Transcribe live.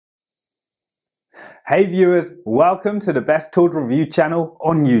Hey viewers, welcome to the Best Tools Review channel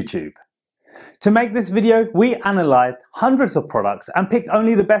on YouTube. To make this video, we analysed hundreds of products and picked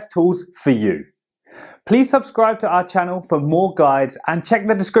only the best tools for you. Please subscribe to our channel for more guides and check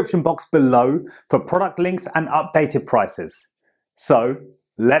the description box below for product links and updated prices. So,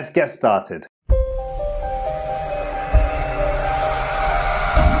 let's get started.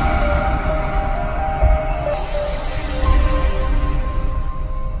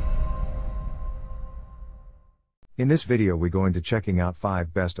 In this video we're going to checking out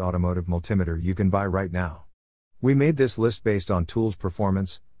 5 best automotive multimeter you can buy right now. We made this list based on tools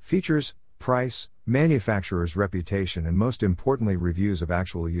performance, features, price, manufacturer's reputation and most importantly reviews of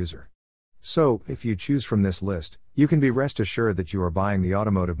actual user. So, if you choose from this list, you can be rest assured that you are buying the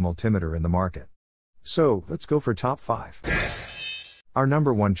automotive multimeter in the market. So, let's go for top 5. Our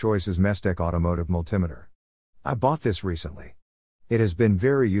number 1 choice is MESTEK Automotive Multimeter. I bought this recently. It has been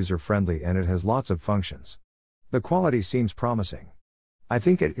very user-friendly and it has lots of functions. The quality seems promising. I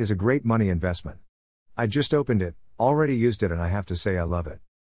think it is a great money investment. I just opened it, already used it and I have to say I love it.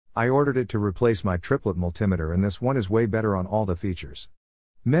 I ordered it to replace my triplet multimeter and this one is way better on all the features.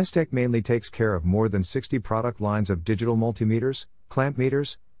 MESTEK mainly takes care of more than 60 product lines of digital multimeters, clamp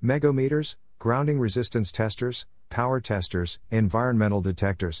meters, megometers, grounding resistance testers, power testers, environmental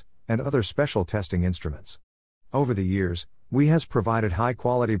detectors, and other special testing instruments. Over the years, we has provided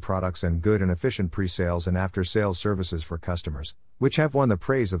high-quality products and good and efficient pre-sales and after-sales services for customers, which have won the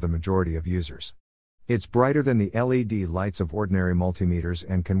praise of the majority of users. It's brighter than the LED lights of ordinary multimeters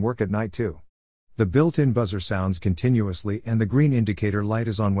and can work at night too. The built-in buzzer sounds continuously and the green indicator light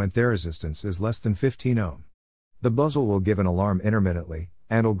is on when their resistance is less than 15 ohm. The buzzer will give an alarm intermittently,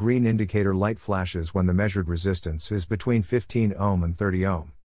 and a green indicator light flashes when the measured resistance is between 15 ohm and 30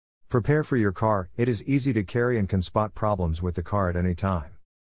 ohm. Prepare for your car, it is easy to carry and can spot problems with the car at any time.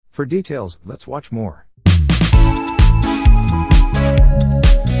 For details, let's watch more.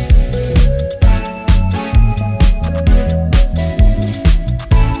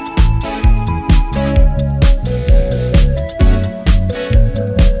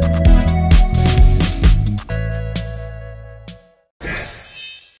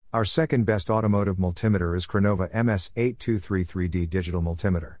 Our second best automotive multimeter is Crenova MS8233D Digital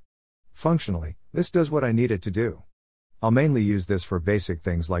Multimeter. Functionally, this does what I need it to do. I'll mainly use this for basic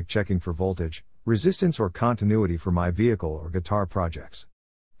things like checking for voltage, resistance or continuity for my vehicle or guitar projects.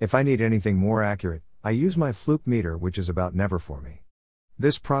 If I need anything more accurate, I use my fluke meter which is about never for me.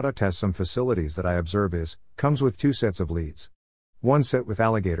 This product has some facilities that I observe comes with 2 sets of leads. One set with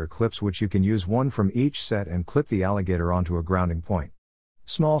alligator clips which you can use one from each set and clip the alligator onto a grounding point.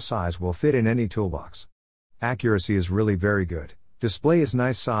 Small size will fit in any toolbox. Accuracy is really very good. Display is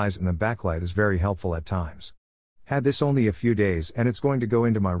nice size and the backlight is very helpful at times. Had this only a few days and it's going to go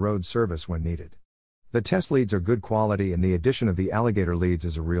into my road service when needed. The test leads are good quality and the addition of the alligator leads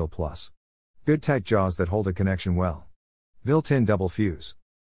is a real plus. Good tight jaws that hold a connection well. Built-in double fuse.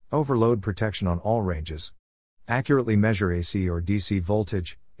 Overload protection on all ranges. Accurately measure AC or DC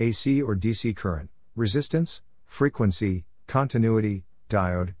voltage, AC or DC current, resistance, frequency, continuity,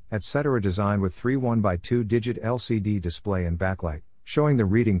 diode, etc. Designed with 3 1x2-digit LCD display and backlight, showing the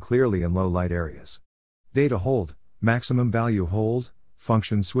reading clearly in low light areas. Data hold, maximum value hold,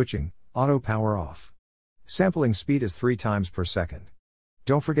 function switching, auto power off. Sampling speed is 3 times per second.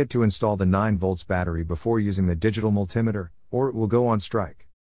 Don't forget to install the 9 volts battery before using the digital multimeter, or it will go on strike.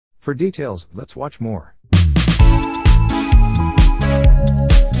 For details, let's watch more.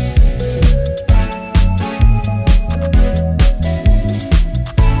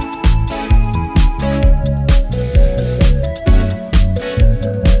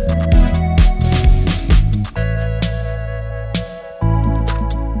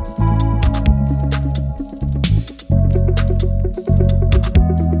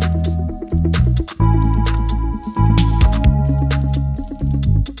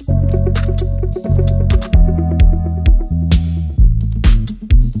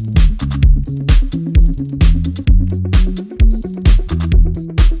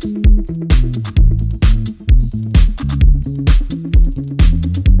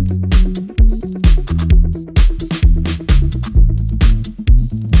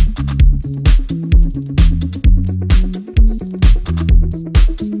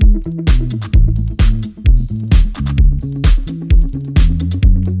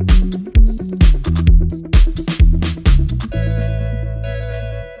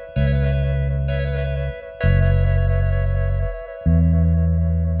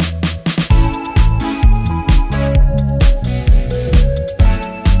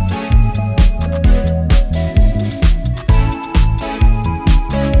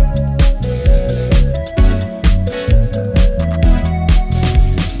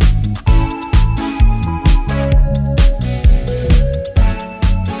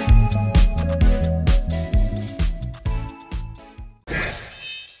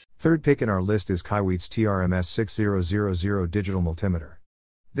 Third pick in our list is KAIWEETS TRMS 6000 digital multimeter.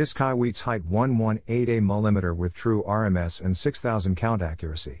 This KAIWEETS height 118 mm with true RMS and 6000 count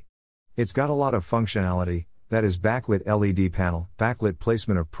accuracy. It's got a lot of functionality, that is backlit LED panel, backlit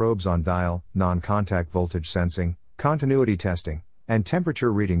placement of probes on dial, non-contact voltage sensing, continuity testing, and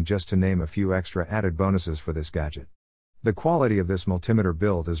temperature reading, just to name a few extra added bonuses for this gadget. The quality of this multimeter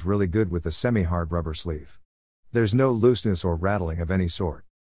build is really good with the semi-hard rubber sleeve. There's no looseness or rattling of any sort.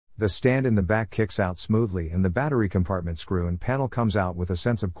 The stand in the back kicks out smoothly and the battery compartment screw and panel comes out with a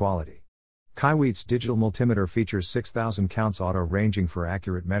sense of quality. KAIWEETS digital multimeter features 6000 counts auto ranging for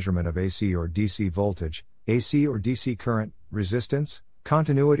accurate measurement of AC or DC voltage, AC or DC current, resistance,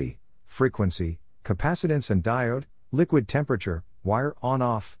 continuity, frequency, capacitance and diode, liquid temperature, wire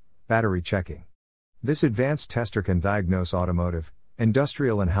on-off, battery checking. This advanced tester can diagnose automotive,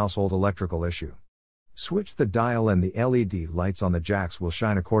 industrial and household electrical issue. Switch the dial and the LED lights on the jacks will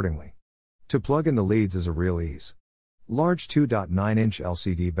shine accordingly. To plug in the leads is a real ease. Large 2.9-inch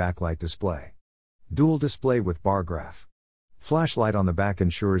LCD backlight display. Dual display with bar graph. Flashlight on the back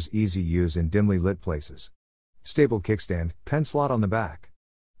ensures easy use in dimly lit places. Stable kickstand, pen slot on the back.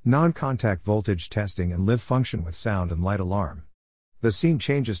 Non-contact voltage testing and live function with sound and light alarm. The scene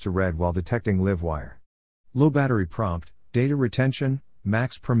changes to red while detecting live wire. Low battery prompt, data retention,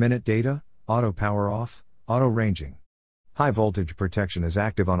 max per minute data, auto power off, auto ranging. High voltage protection is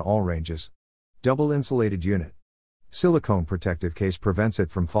active on all ranges. Double insulated unit. Silicone protective case prevents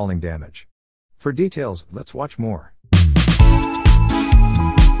it from falling damage. For details, let's watch more.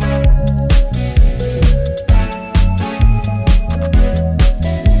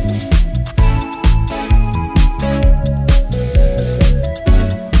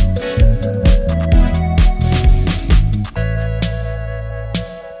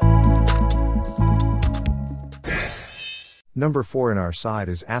 Number 4 in our side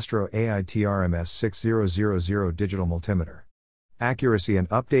is AstroAI TRMS 6000 digital multimeter. Accuracy and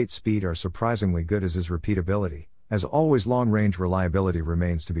update speed are surprisingly good, as is repeatability. As always, long-range reliability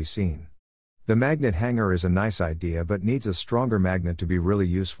remains to be seen. The magnet hanger is a nice idea but needs a stronger magnet to be really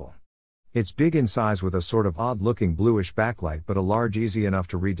useful. It's big in size with a sort of odd-looking bluish backlight but a large, easy enough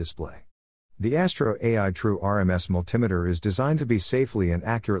to read display. The AstroAI True RMS multimeter is designed to be safely and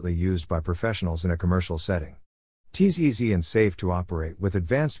accurately used by professionals in a commercial setting. It's easy and safe to operate with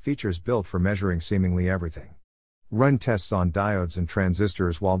advanced features built for measuring seemingly everything. Run tests on diodes and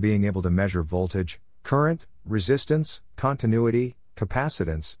transistors while being able to measure voltage, current, resistance, continuity,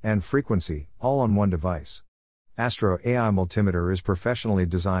 capacitance, and frequency, all on one device. AstroAI multimeter is professionally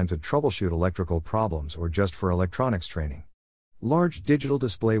designed to troubleshoot electrical problems or just for electronics training. Large digital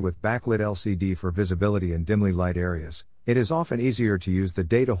display with backlit LCD for visibility in dimly light areas. It is often easier to use the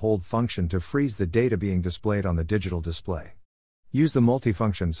data hold function to freeze the data being displayed on the digital display. Use the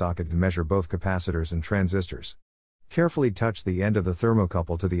multifunction socket to measure both capacitors and transistors. Carefully touch the end of the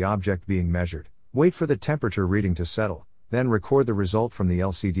thermocouple to the object being measured, wait for the temperature reading to settle, then record the result from the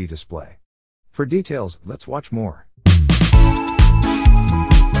LCD display. For details, let's watch more.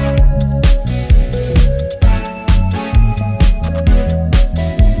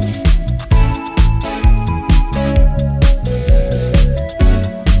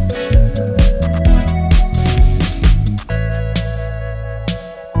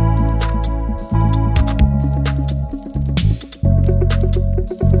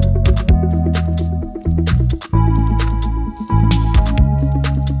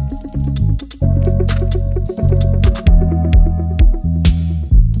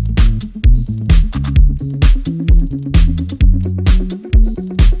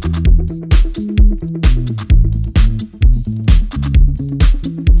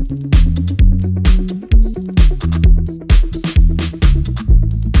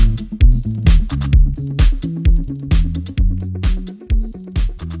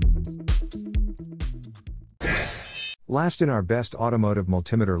 Last in our best automotive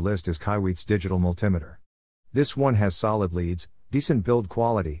multimeter list is KAIWEETS digital multimeter. This one has solid leads, decent build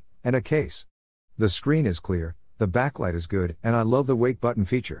quality, and a case. The screen is clear, the backlight is good, and I love the wake button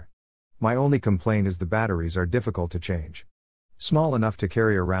feature. My only complaint is the batteries are difficult to change. Small enough to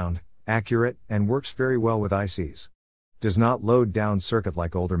carry around, accurate, and works very well with ICs. Does not load down circuit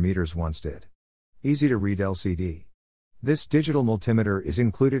like older meters once did. Easy to read LCD. This digital multimeter is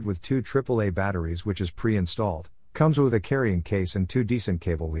included with 2 AAA batteries, which is pre-installed. Comes with a carrying case and 2 decent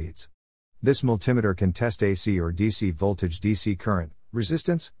cable leads. This multimeter can test AC or DC voltage, DC current,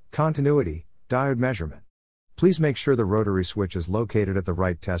 resistance, continuity, diode measurement. Please make sure the rotary switch is located at the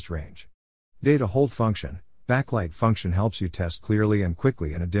right test range. Data hold function, backlight function helps you test clearly and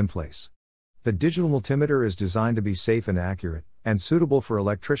quickly in a dim place. The digital multimeter is designed to be safe and accurate, and suitable for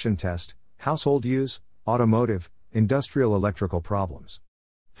electrician test, household use, automotive, industrial electrical problems.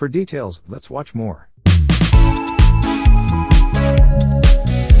 For details, let's watch more.